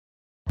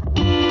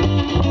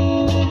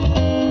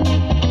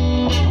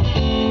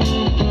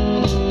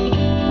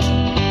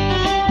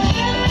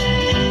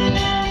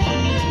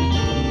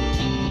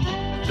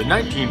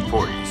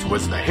1940s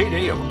was the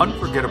heyday of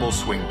unforgettable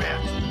swing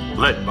bands,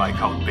 led by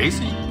Count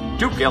Basie,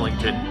 Duke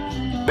Ellington,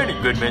 Benny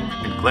Goodman,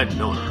 and Glenn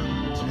Miller.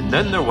 And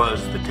then there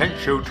was the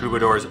Tent-Show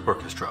Troubadours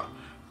Orchestra.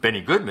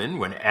 Benny Goodman,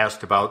 when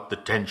asked about the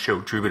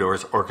Tent-Show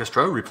Troubadours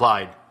Orchestra,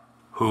 replied,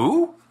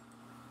 "Who?"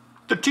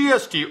 The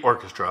TST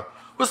Orchestra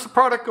was the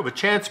product of a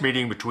chance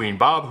meeting between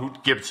Bob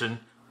Hoot Gibson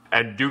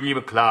and Doogie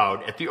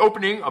McLeod at the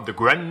opening of the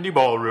Grundy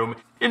Ballroom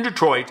in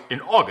Detroit in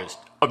August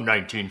of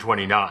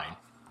 1929.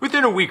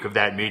 Within a week of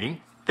that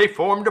meeting, they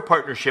formed a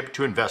partnership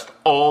to invest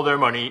all their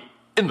money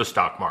in the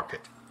stock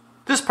market.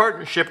 This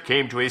partnership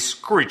came to a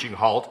screeching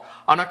halt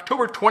on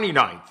October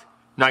 29th,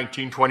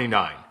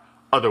 1929,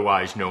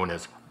 otherwise known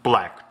as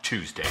Black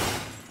Tuesday.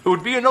 It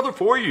would be another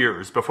 4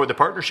 years before the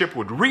partnership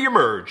would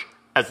re-emerge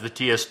as the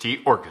TST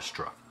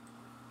Orchestra.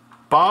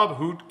 Bob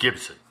Hoot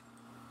Gibson.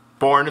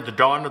 Born at the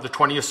dawn of the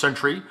 20th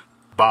century,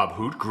 Bob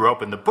Hoot grew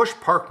up in the Bush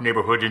Park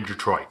neighborhood in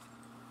Detroit.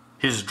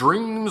 His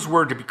dreams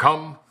were to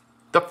become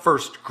the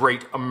first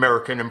great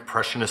American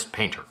Impressionist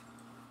painter.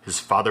 His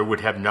father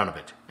would have none of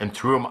it and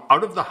threw him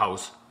out of the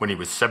house when he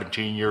was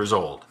 17 years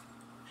old.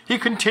 He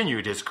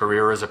continued his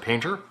career as a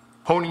painter,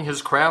 honing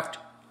his craft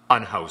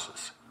on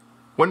houses.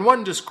 When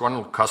one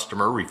disgruntled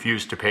customer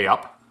refused to pay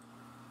up,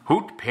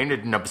 Hoot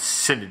painted an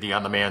obscenity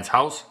on the man's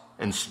house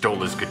and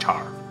stole his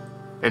guitar.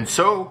 And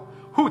so,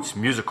 Hoot's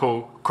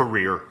musical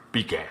career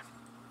began.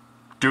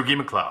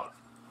 Doogie McLeod.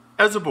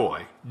 As a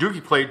boy,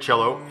 Doogie played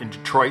cello in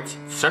Detroit's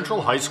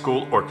Central High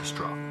School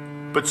Orchestra,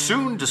 but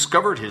soon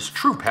discovered his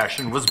true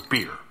passion was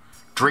beer,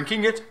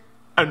 drinking it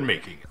and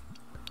making it.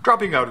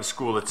 Dropping out of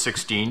school at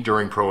 16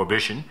 during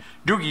Prohibition,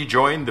 Doogie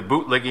joined the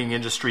bootlegging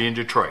industry in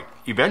Detroit,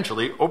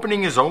 eventually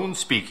opening his own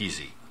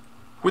speakeasy.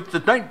 With the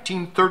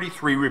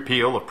 1933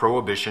 repeal of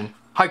Prohibition,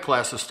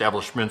 high-class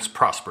establishments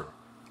prospered,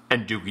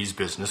 and Doogie's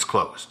business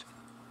closed.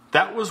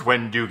 That was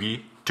when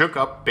Doogie took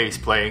up bass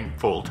playing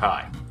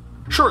full-time.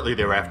 Shortly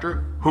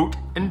thereafter, Hoot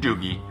and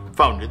Doogie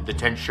founded the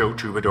Tent-Show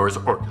Troubadours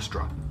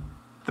Orchestra.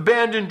 The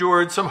band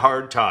endured some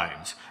hard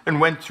times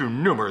and went through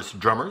numerous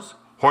drummers,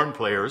 horn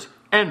players,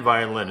 and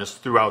violinists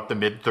throughout the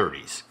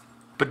mid-30s.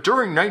 But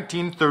during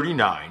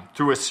 1939,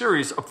 through a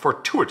series of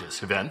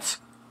fortuitous events,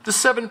 the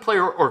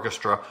 7-player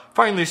orchestra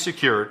finally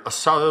secured a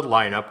solid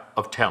lineup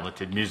of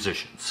talented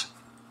musicians.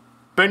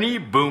 Benny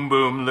Boom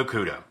Boom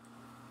Lakuta.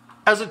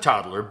 As a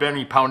toddler,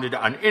 Benny pounded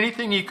on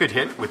anything he could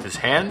hit with his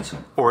hands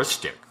or a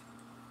stick.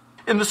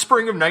 In the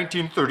spring of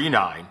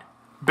 1939,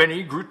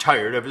 Benny grew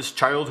tired of his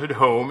childhood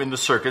home in the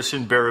circus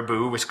in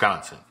Baraboo,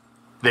 Wisconsin.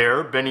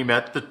 There, Benny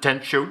met the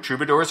Tent-Show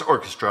Troubadours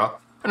Orchestra,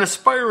 an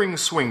aspiring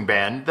swing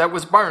band that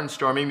was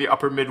barnstorming the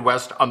upper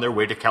Midwest on their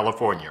way to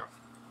California.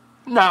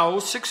 Now,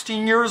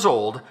 16 years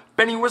old,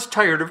 Benny was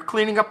tired of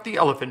cleaning up the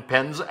elephant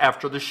pens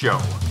after the show.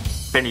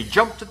 Benny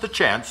jumped at the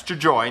chance to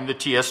join the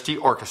TST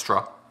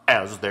Orchestra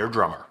as their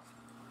drummer.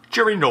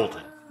 Jerry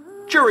Knowlton.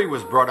 Jerry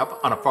was brought up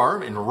on a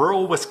farm in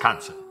rural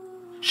Wisconsin.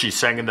 She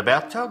sang in the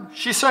bathtub,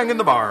 she sang in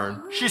the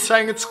barn, she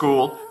sang at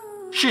school,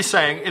 she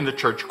sang in the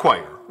church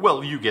choir.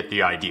 Well, you get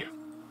the idea.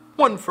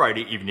 One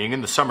Friday evening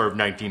in the summer of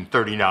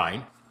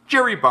 1939,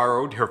 Jerry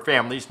borrowed her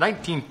family's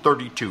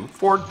 1932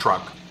 Ford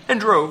truck and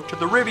drove to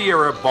the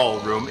Riviera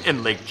Ballroom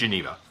in Lake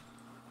Geneva.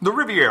 The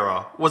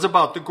Riviera was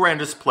about the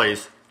grandest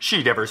place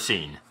she'd ever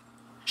seen.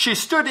 She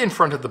stood in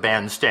front of the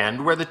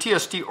bandstand where the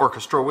TST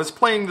Orchestra was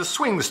playing the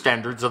swing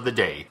standards of the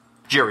day.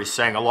 Jerry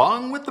sang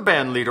along with the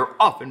bandleader,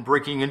 often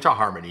breaking into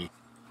harmony.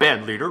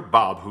 Bandleader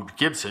Bob Hoot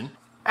Gibson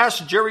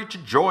asked Jerry to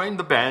join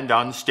the band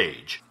on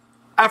stage.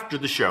 After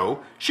the show,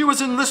 she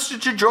was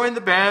enlisted to join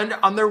the band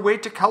on their way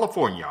to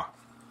California.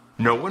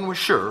 No one was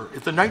sure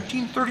if the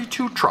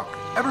 1932 truck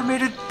ever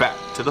made it back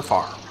to the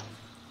farm.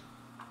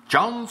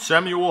 John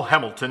Samuel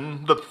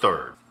Hamilton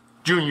III,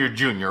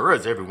 Jr.,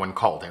 as everyone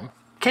called him,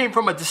 came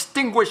from a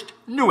distinguished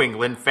New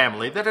England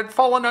family that had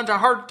fallen onto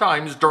hard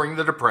times during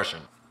the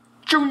Depression.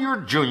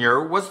 Jr.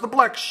 was the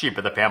black sheep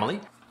of the family,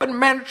 but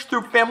managed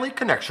through family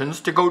connections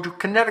to go to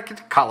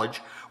Connecticut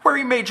College, where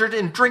he majored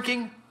in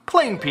drinking,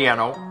 playing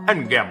piano,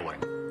 and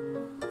gambling.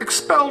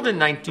 Expelled in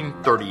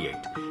 1938,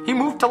 he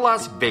moved to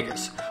Las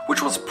Vegas,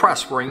 which was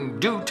prospering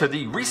due to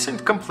the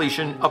recent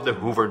completion of the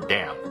Hoover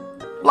Dam.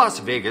 Las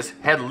Vegas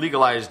had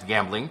legalized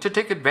gambling to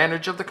take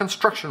advantage of the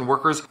construction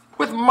workers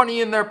with money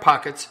in their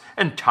pockets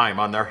and time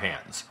on their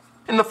hands.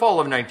 In the fall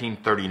of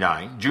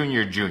 1939,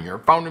 Jr.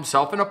 found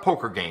himself in a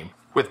poker game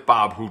with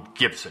Bob Hoot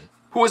Gibson,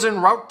 who was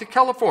en route to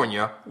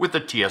California with the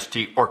TST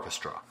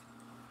Orchestra.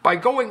 By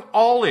going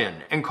all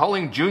in and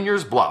calling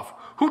Jr.'s bluff,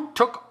 Hoot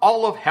took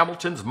all of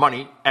Hamilton's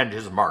money and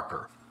his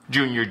marker.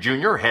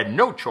 Jr. had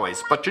no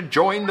choice but to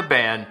join the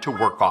band to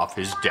work off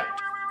his debt.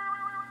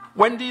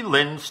 Wendy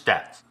Lynn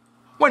Statz.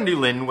 Wendy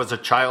Lynn was a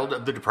child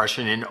of the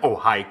Depression in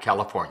Ojai,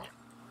 California.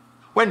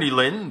 Wendy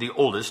Lynn, the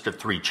oldest of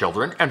 3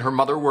 children, and her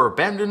mother were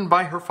abandoned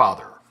by her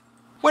father.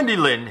 Wendy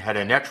Lynn had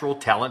a natural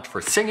talent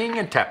for singing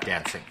and tap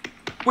dancing,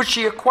 which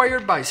she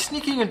acquired by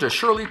sneaking into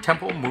Shirley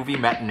Temple movie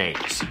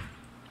matinees.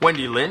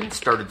 Wendy Lynn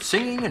started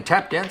singing and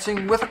tap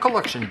dancing with a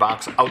collection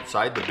box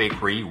outside the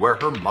bakery where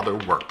her mother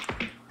worked.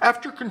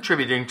 After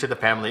contributing to the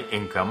family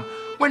income,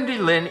 Wendy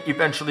Lynn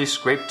eventually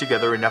scraped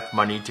together enough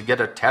money to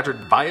get a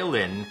tattered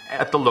violin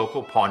at the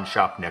local pawn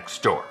shop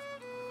next door.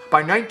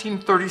 By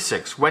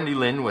 1936, Wendy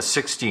Lynn was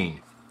 16,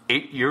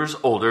 8 years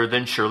older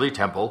than Shirley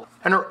Temple,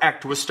 and her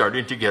act was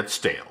starting to get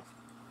stale.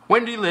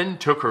 Wendy Lynn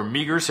took her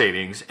meager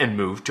savings and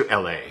moved to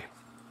L.A.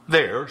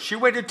 There, she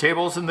waited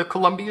tables in the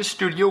Columbia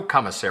Studio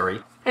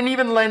commissary and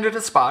even landed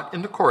a spot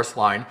in the chorus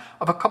line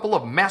of a couple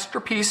of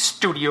masterpiece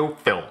studio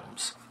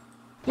films.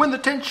 When the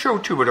Tenth Show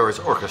Troubadours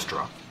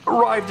Orchestra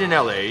arrived in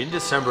L.A. in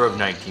December of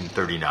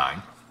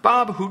 1939,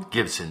 Bob Hoot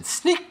Gibson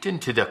sneaked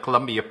into the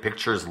Columbia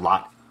Pictures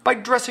lot by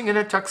dressing in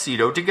a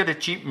tuxedo to get a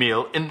cheap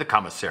meal in the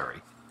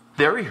commissary.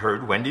 There he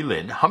heard Wendy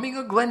Lynn humming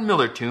a Glenn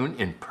Miller tune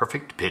in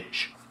perfect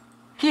pitch.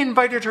 He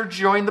invited her to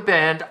join the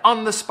band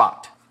on the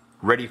spot.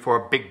 Ready for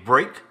a big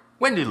break,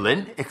 Wendy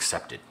Lynn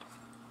accepted.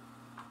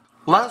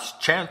 Last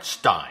Chance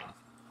Stein.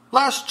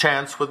 Last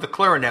Chance was the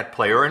clarinet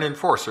player and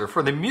enforcer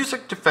for the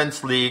Music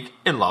Defense League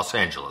in Los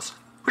Angeles,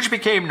 which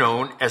became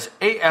known as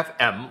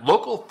AFM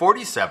Local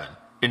 47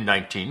 in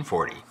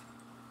 1940.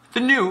 The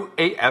new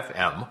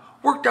AFM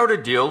worked out a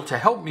deal to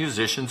help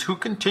musicians who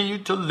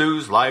continued to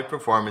lose live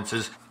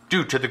performances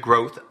due to the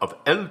growth of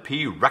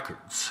LP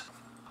records.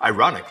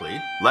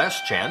 Ironically,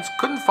 Last Chance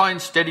couldn't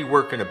find steady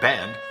work in a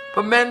band,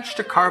 but managed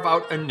to carve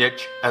out a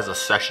niche as a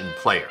session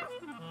player.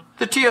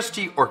 The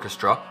TST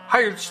Orchestra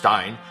hired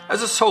Stein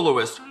as a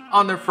soloist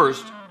on their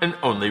first and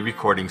only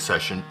recording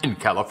session in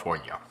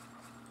California.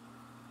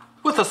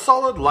 With a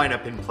solid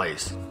lineup in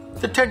place,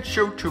 the Tenth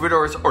Show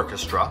Troubadours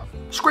Orchestra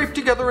scraped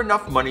together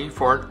enough money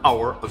for an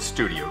hour of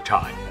studio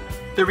time.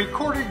 They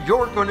recorded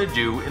You're Gonna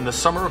Do in the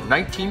summer of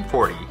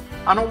 1940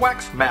 on a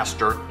wax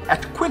master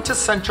at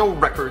Quintessential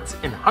Records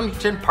in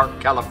Huntington Park,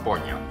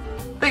 California.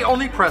 They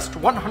only pressed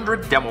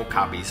 100 demo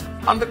copies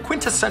on the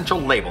Quintessential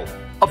label,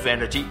 a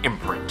vanity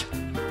imprint.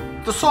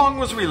 The song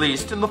was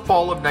released in the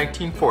fall of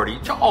 1940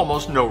 to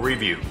almost no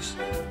reviews.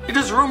 It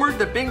is rumored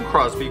that Bing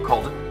Crosby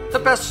called it the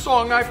best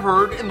song I've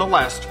heard in the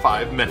last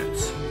 5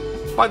 minutes.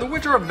 By the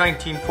winter of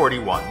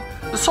 1941,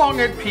 the song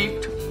had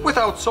peaked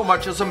without so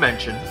much as a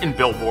mention in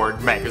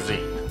Billboard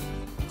magazine.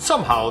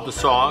 Somehow the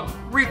song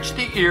reached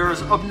the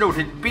ears of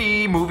noted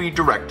B-movie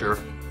director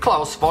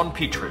Klaus von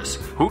Petrus,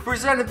 who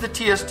presented the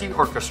TST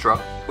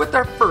Orchestra with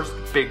their first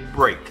big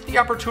break, the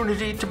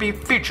opportunity to be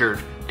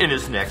featured in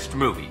his next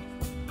movie.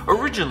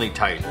 Originally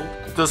titled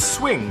The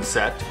Swing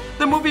Set,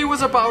 the movie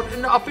was about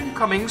an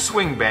up-and-coming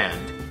swing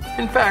band.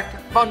 In fact,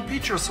 von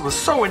Petrus was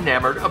so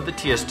enamored of the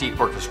TST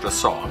Orchestra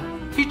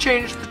song, he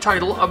changed the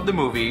title of the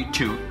movie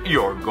to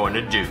You're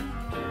Gonna Do.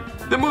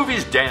 The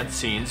movie's dance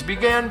scenes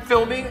began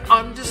filming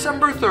on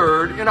December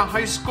 3rd in a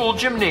high school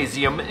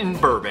gymnasium in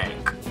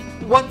Burbank.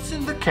 Once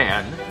in the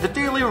can, the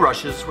daily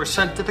rushes were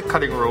sent to the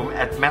cutting room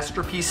at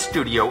Masterpiece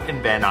Studio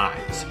in Van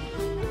Nuys.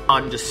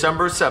 On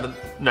December 7,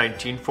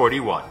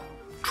 1941,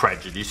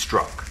 tragedy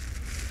struck.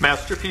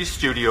 Masterpiece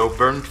Studio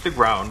burned to the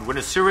ground when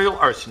a serial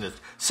arsonist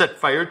set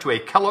fire to a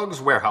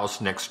Kellogg's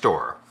warehouse next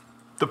door.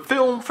 The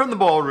film from the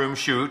ballroom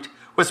shoot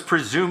was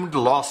presumed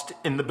lost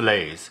in the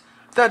blaze.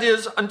 That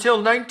is, until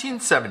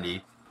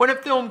 1970, when a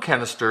film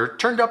canister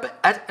turned up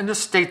at an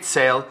estate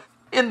sale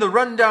in the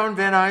rundown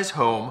Van Nuys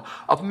home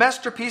of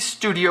Masterpiece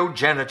Studio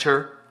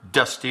janitor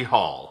Dusty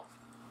Hall.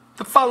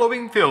 The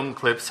following film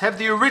clips have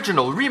the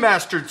original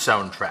remastered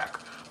soundtrack,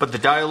 but the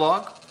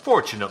dialogue,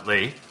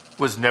 fortunately,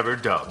 was never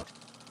dubbed.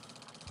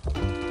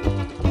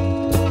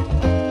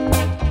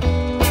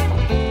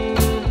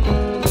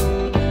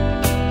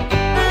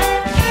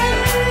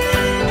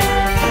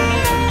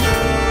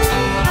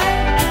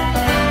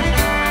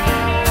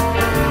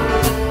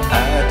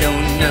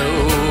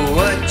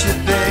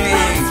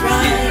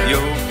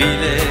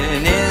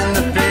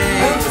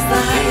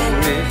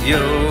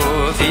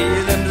 You're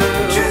feeling blue,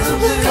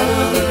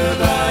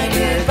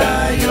 blinded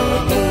by your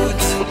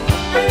moods.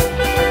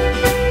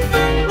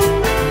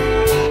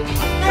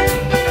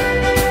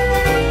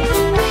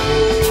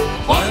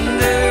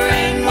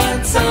 Wondering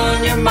what's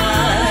on your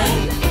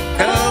mind,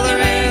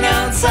 coloring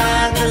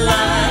outside the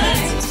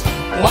lines.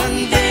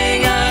 One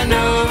thing I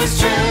know is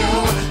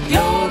true,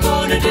 you're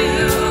gonna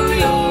do,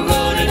 you're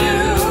gonna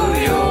do,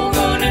 you're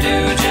gonna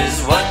do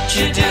just what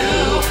you do.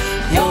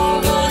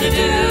 You're gonna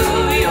do,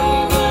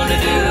 you're gonna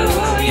do,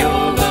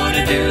 you're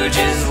gonna do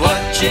just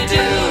what you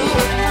do.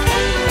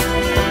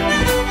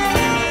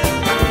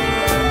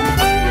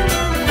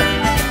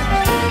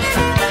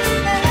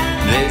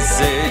 They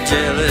say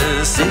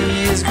jealousy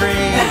is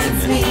green.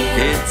 That's me.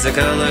 It's a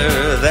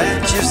color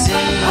that you've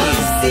seen.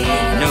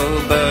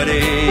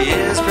 Nobody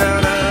is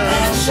proud of.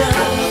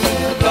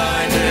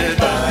 Blinded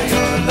by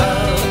your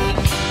love.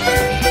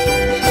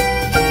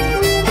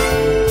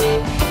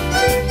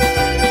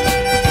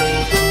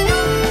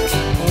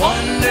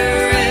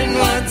 Wondering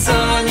what's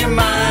on your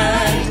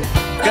mind,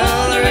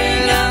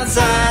 coloring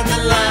outside the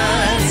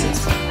lines.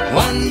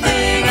 One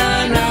thing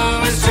I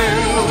know is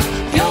true,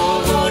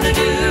 you're gonna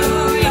do,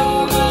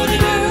 you're gonna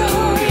do,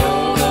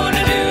 you're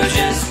gonna do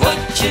just what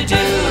you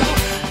do.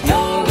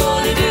 You're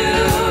gonna do,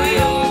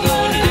 you're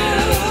gonna do,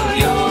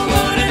 you're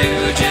gonna do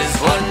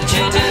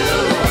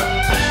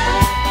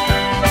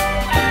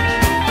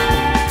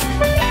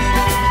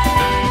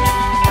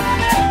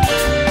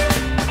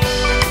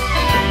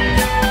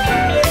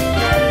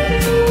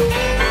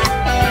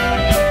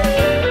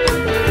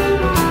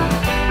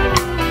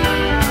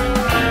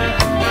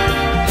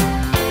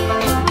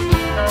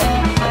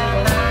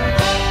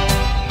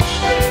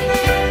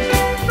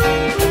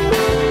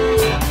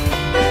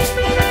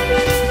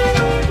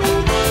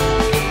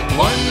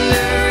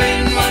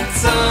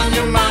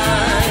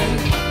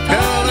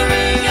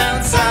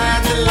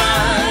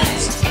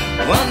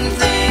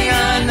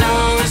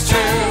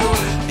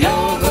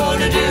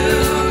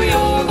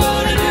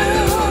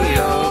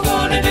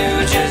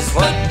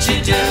what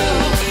you do.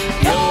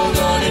 You're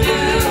gonna do,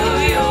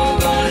 you're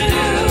gonna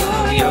do,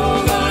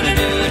 you're gonna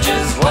do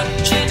just what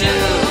you do.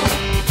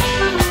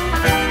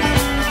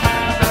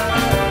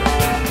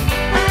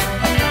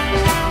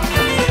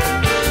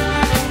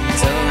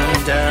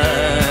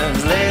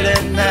 Sometimes late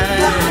at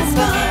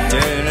night,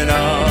 turning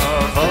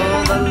off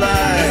all the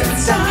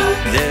lights,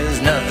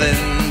 there's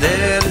nothing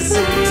there to see.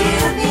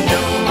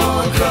 No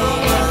more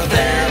chroma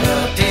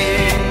therapy.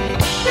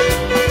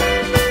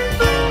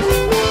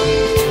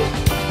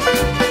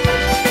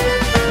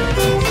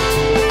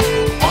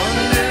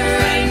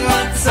 Wondering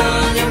what's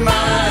on your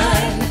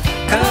mind,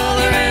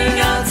 coloring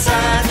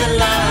outside the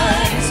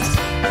lines.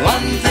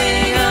 One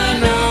thing I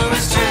know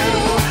is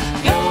true.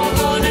 You're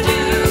gonna do,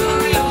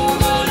 you're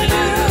gonna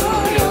do,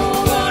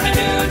 you're gonna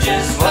do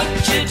just what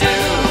you do.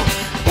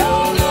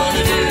 You're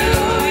gonna do,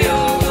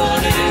 you're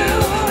gonna do,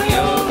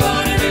 you're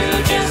gonna do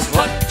just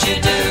what you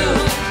do.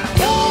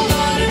 You're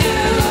gonna do,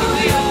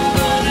 you're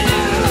gonna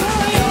do,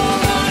 you're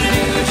gonna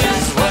do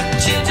just what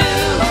you do.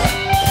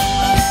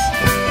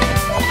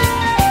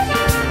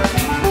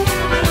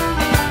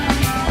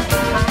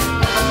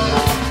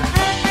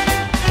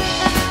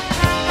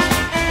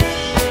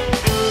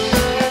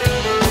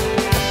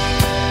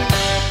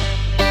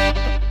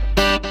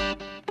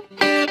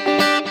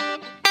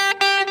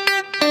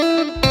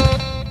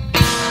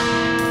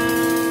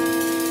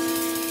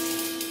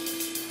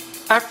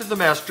 After the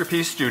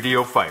Masterpiece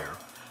Studio fire,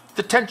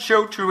 the tent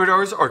show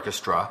Troubadours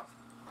Orchestra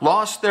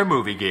lost their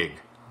movie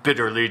gig.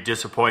 Bitterly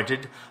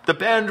disappointed, the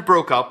band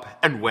broke up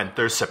and went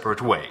their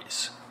separate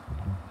ways.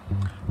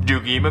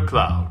 Doogie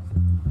McLeod.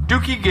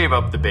 Doogie gave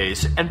up the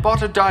bass and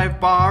bought a dive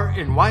bar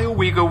in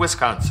Wyowego,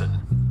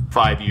 Wisconsin.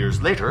 5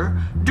 years later,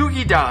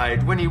 Doogie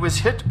died when he was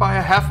hit by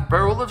a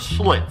half-barrel of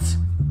Schlitz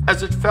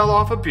as it fell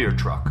off a beer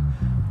truck.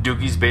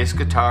 Doogie's bass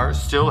guitar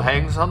still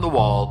hangs on the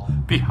wall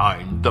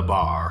behind the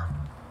bar.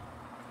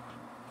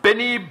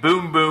 Benny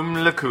Boom Boom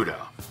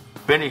Lakuta.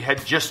 Benny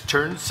had just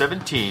turned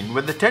 17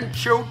 when the tent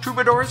show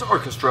Troubadours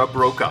Orchestra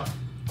broke up.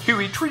 He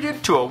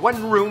retreated to a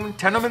one-room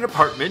tenement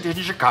apartment in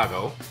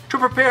Chicago to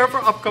prepare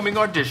for upcoming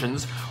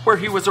auditions, where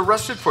he was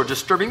arrested for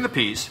disturbing the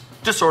peace,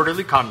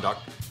 disorderly conduct,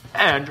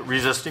 and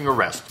resisting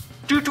arrest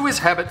due to his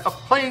habit of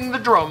playing the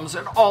drums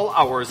at all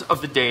hours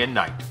of the day and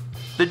night.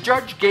 The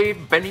judge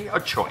gave Benny a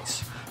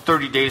choice: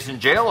 30 days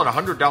in jail and a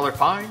 $100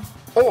 fine,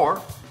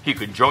 or he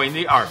could join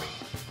the Army.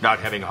 Not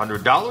having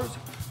 $100,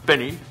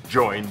 Benny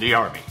joined the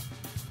Army.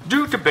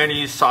 Due to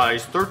Benny's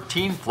size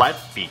 13 flat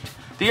feet,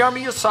 the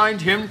Army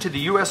assigned him to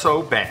the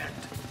USO band.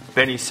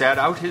 Benny sat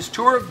out his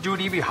tour of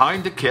duty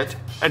behind the kit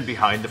and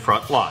behind the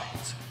front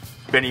lines.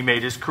 Benny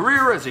made his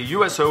career as a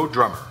USO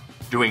drummer,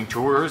 doing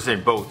tours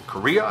in both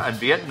Korea and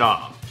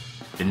Vietnam.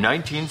 In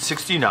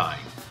 1969,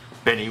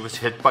 Benny was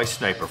hit by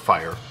sniper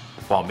fire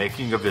while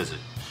making a visit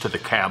to the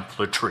Camp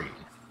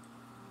Latrine.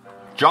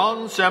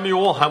 John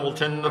Samuel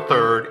Hamilton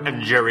III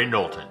and Jerry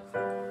Knowlton.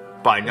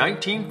 By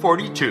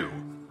 1942,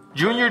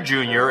 Junior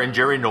Jr. and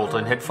Jerry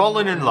Knowlton had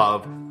fallen in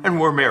love and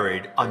were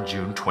married on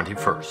June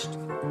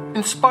 21st.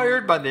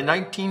 Inspired by the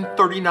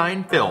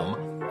 1939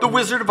 film The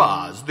Wizard of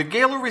Oz, the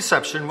gala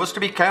reception was to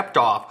be capped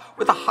off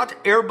with a hot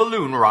air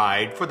balloon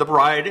ride for the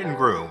bride and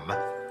groom.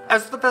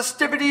 As the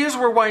festivities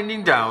were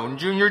winding down,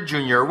 Junior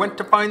Jr. went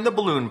to find the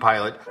balloon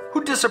pilot,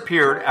 who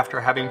disappeared after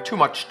having too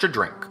much to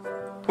drink.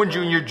 When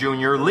Junior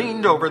Jr.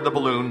 leaned over the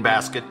balloon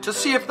basket to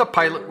see if the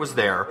pilot was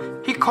there,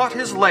 he caught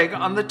his leg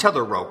on the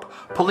tether rope,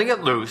 pulling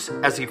it loose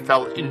as he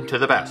fell into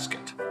the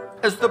basket.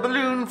 As the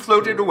balloon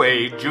floated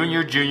away,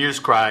 Junior Jr.'s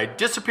cry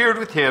disappeared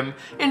with him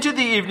into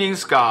the evening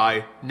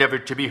sky, never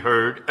to be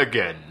heard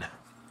again.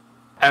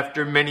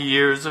 After many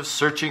years of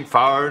searching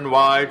far and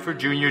wide for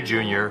Junior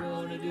Jr.,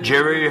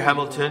 Jerry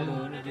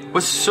Hamilton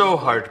was so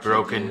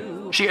heartbroken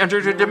she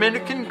entered a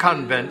Dominican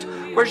convent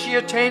where she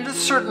attained a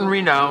certain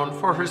renown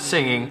for her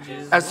singing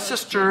as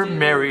Sister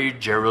Mary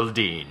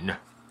Geraldine.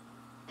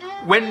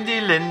 Wendy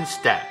Lynn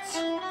Statz.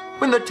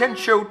 When the tent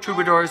show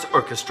Troubadours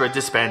Orchestra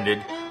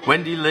disbanded,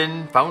 Wendy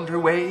Lynn found her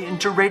way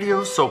into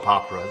radio soap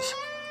operas.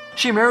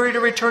 She married a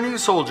returning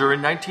soldier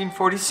in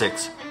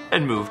 1946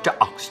 and moved to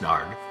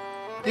Oxnard.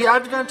 The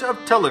advent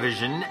of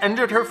television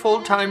ended her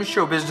full-time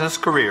show business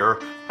career,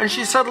 and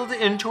she settled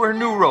into her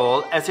new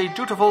role as a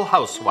dutiful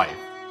housewife.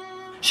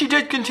 She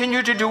did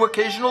continue to do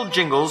occasional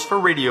jingles for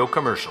radio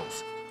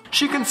commercials.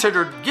 She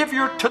considered Give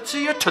Your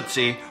Tootsie a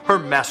Tootsie her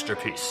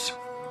masterpiece.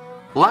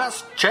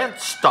 Last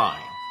Chance Stein.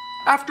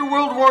 After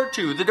World War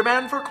II, the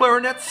demand for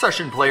clarinet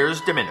session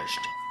players diminished.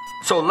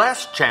 So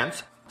Last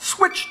Chance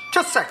switched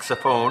to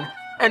saxophone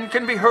and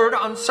can be heard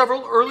on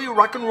several early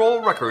rock and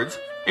roll records,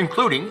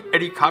 including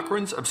Eddie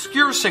Cochran's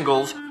obscure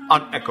singles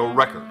on Echo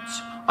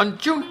Records. On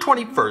June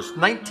 21st,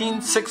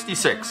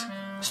 1966,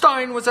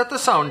 Stein was at the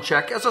sound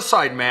check as a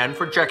sideman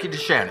for Jackie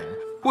DeShannon,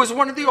 who was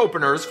one of the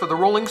openers for the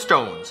Rolling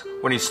Stones,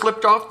 when he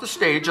slipped off the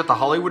stage at the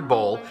Hollywood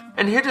Bowl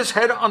and hit his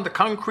head on the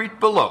concrete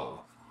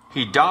below.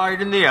 He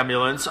died in the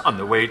ambulance on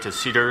the way to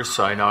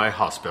Cedars-Sinai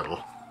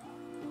Hospital.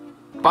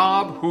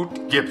 Bob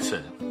Hoot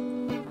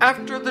Gibson.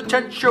 After the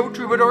tent show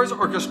Troubadours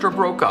Orchestra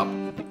broke up,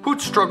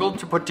 who'd struggled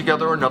to put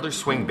together another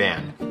swing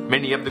band.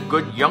 Many of the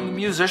good young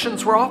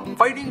musicians were off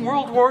fighting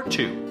World War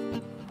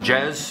II.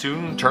 Jazz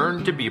soon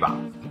turned to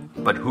bebop,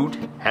 but Hoot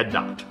had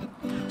not.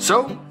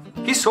 So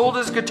he sold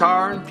his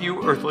guitar and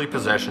few earthly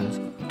possessions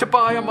to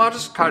buy a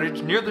modest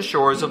cottage near the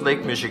shores of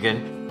Lake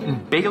Michigan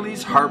in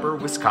Bailey's Harbor,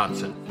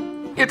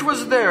 Wisconsin. It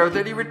was there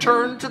that he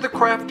returned to the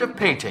craft of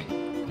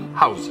painting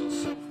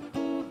houses.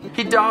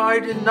 He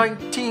died in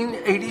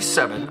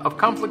 1987 of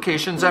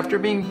complications after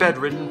being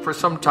bedridden for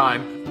some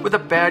time with a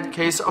bad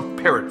case of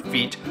parrot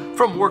feet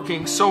from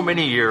working so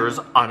many years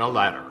on a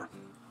ladder.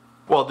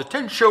 While the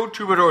 10-show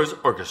Troubadours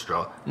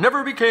Orchestra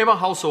never became a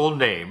household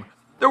name,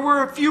 there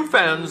were a few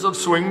fans of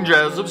swing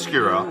jazz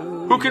obscura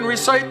who can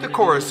recite the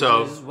chorus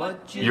of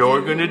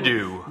 "You're gonna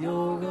do,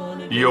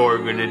 you're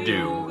gonna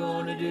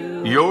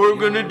do, you're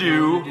gonna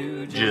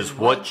do just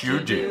what you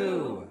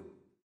do."